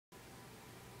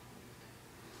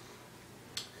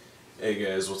Hey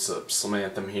guys, what's up?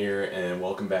 Slamanthem here, and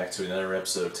welcome back to another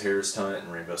episode of Terrorist Hunt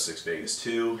in Rainbow Six Vegas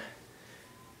 2.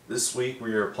 This week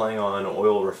we are playing on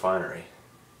Oil Refinery,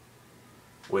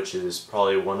 which is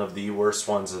probably one of the worst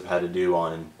ones I've had to do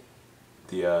on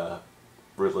the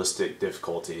realistic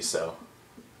difficulty, so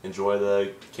enjoy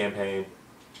the campaign,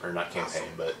 or not campaign,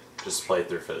 but just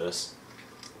playthrough for this.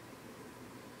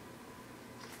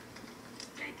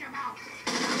 Take him out!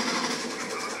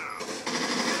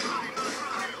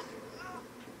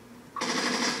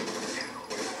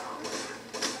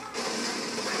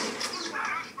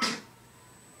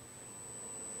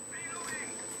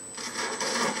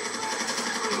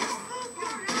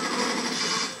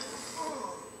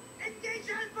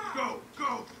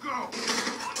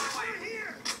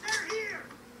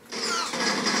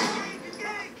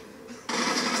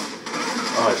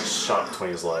 Oh, I just shot between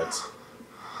his legs.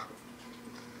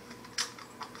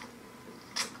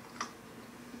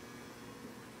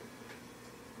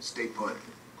 Stay put.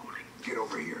 Get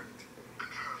over here.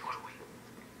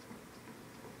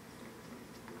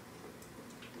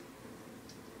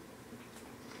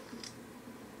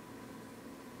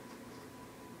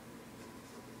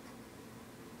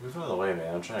 Move out of the way,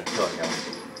 man. I'm trying to kill a guy.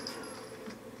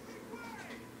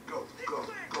 Go, go,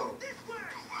 go.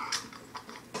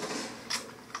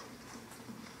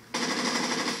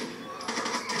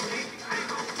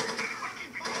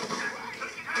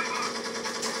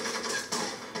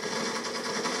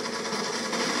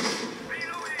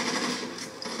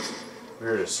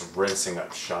 We're just rinsing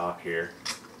up shop here.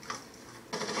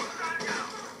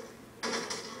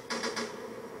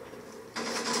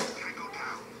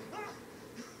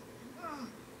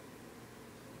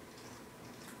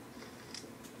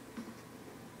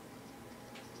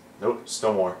 Nope,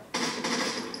 still more.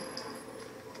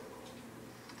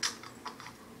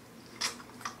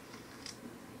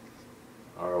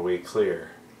 Are we clear?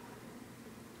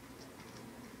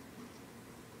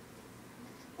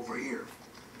 Over here.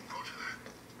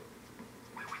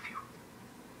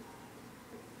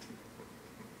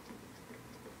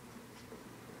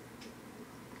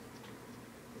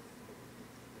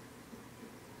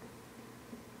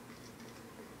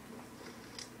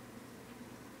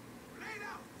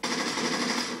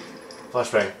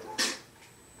 Flashbang.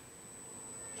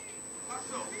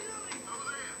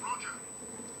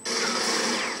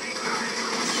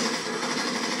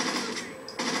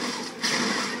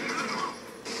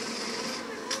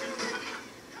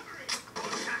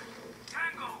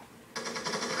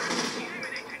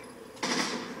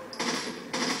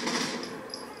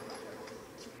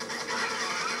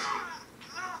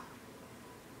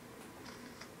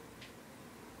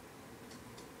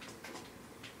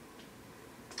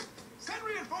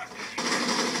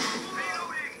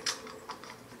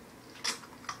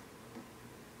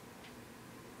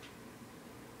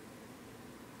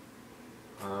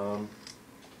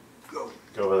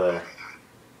 Go over there.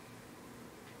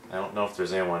 I don't know if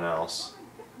there's anyone else.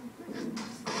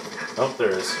 Oh,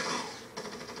 there is.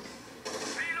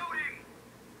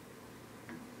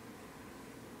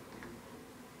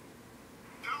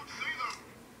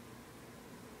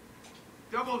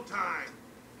 Double time.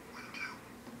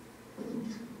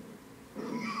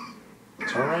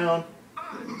 Turn around.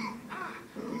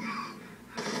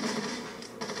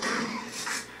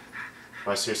 Am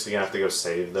I seriously gonna have to go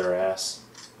save their ass?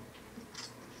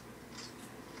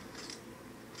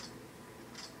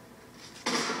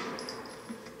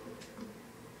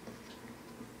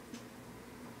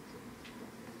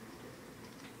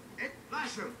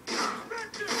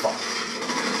 Fuck.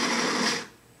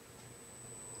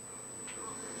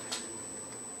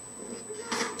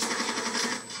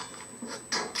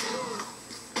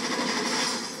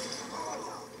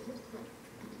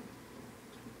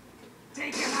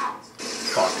 Take him out.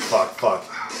 Fuck.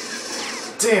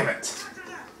 Damn it!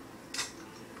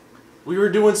 We were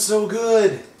doing so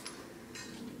good!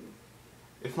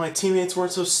 If my teammates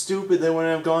weren't so stupid, they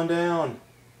wouldn't have gone down.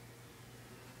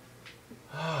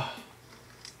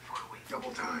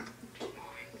 Double time.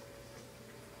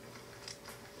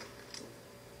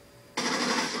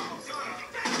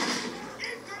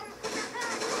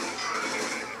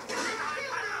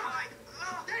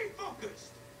 Stay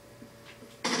focused.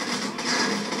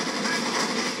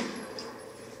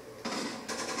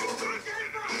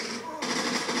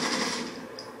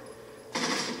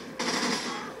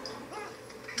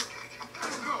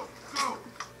 Go.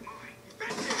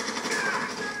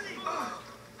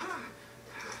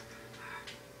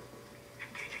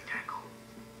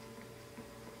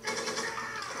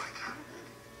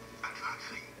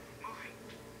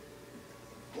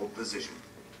 Hold position.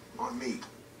 On me.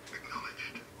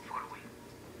 Acknowledged.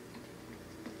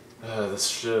 This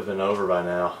should have been over by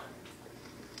now.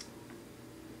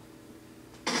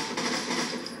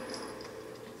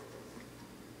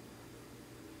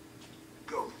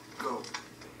 Go, go.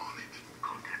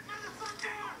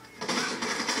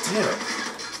 Damn it.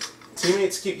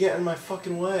 Teammates keep getting in my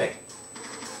fucking way.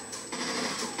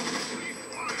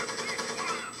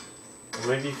 Or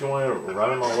maybe if you want to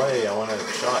run in my way, I want to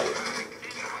shot you.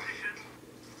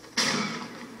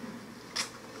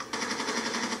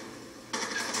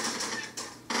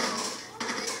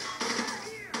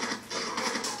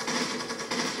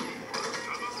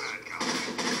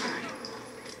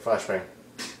 Flashbang.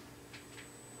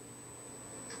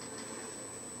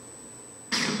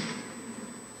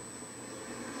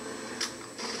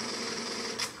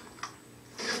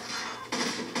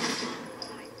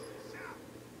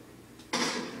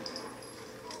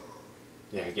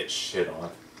 Yeah, I get shit on.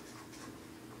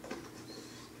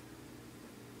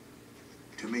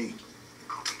 To me.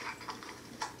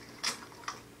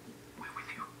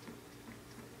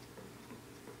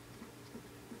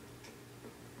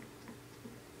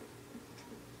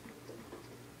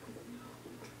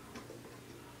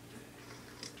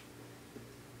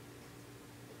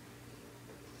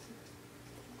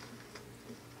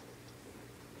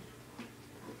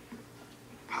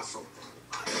 Hustle.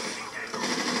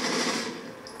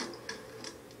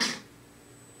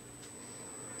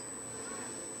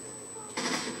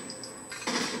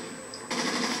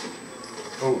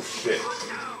 Oh shit.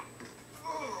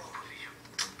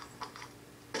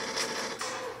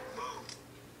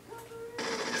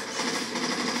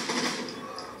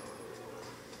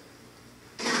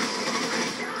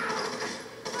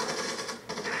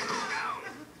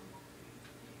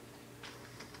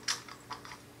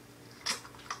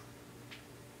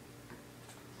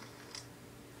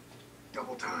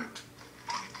 Double time.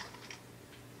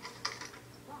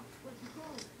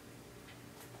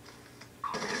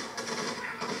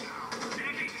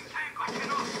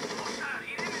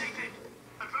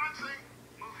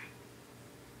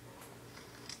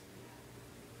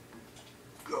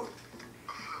 Go.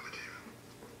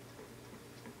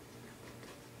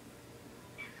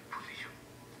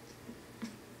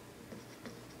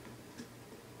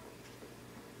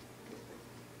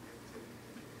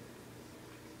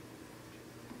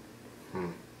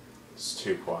 It's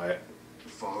too quiet.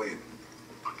 Fall in.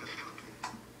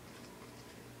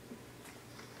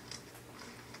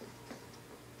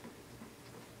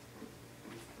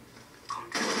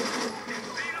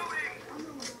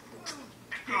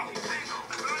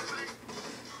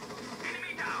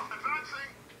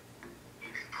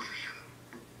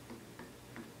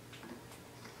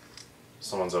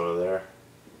 Someone's over there.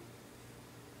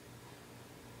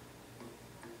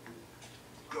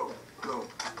 Go, go.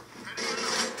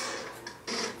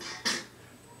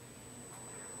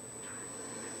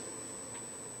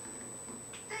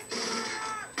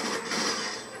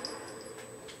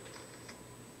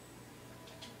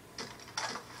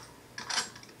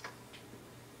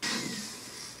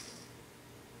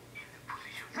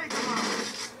 Take him out.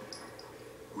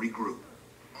 Regroup.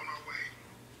 On our way.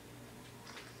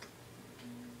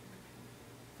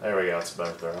 There we go, it's a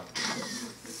better throw.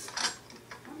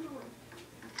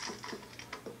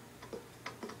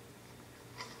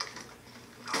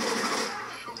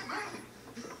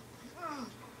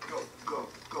 Go, go,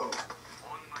 go.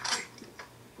 On my way.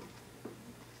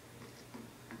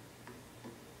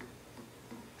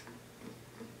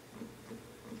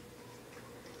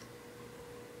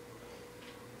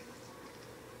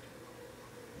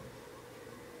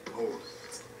 Hold.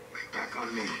 Back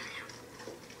on me.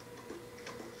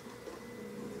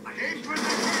 Aim for the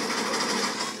head.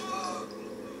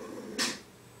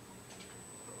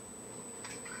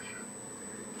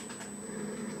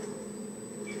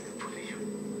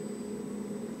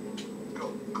 Go,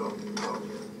 go, go.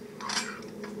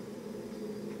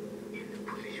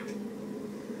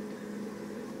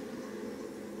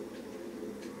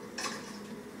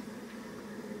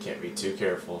 Can't be too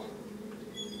careful.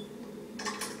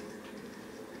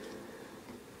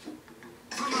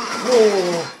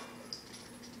 Oh!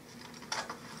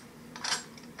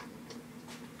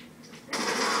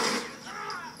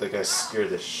 That guy scared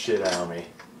the shit out of me.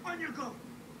 On you go.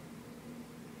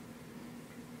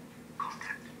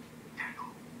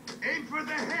 Aim for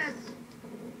the head.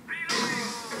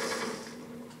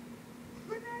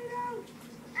 Grenade out.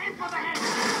 Aim for the head.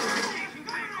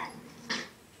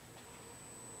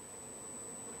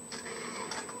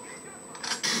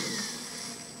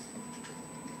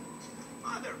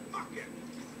 Motherfucker.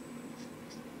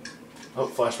 Oh,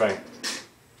 flashbang.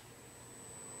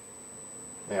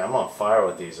 Yeah, I'm on fire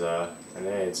with these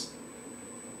grenades.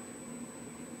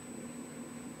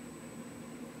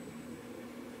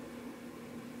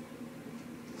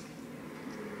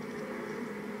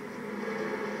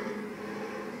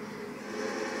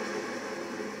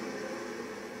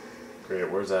 Great,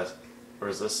 where's that?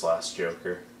 Where's this last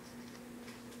Joker?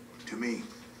 To me.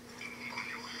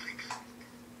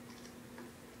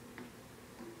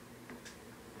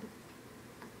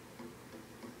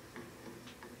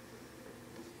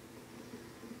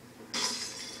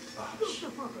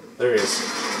 There he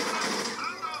is.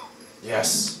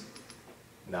 Yes.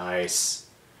 Nice.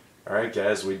 Alright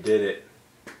guys, we did it.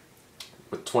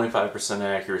 With 25%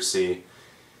 accuracy.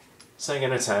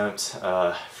 Second attempt.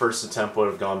 First attempt would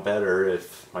have gone better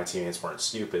if my teammates weren't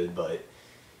stupid, but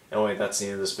anyway, that's the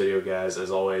end of this video, guys. As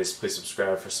always, please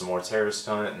subscribe for some more terrorist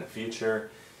hunt in the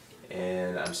future.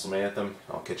 And I'm Samantha.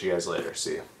 I'll catch you guys later.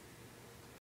 See ya.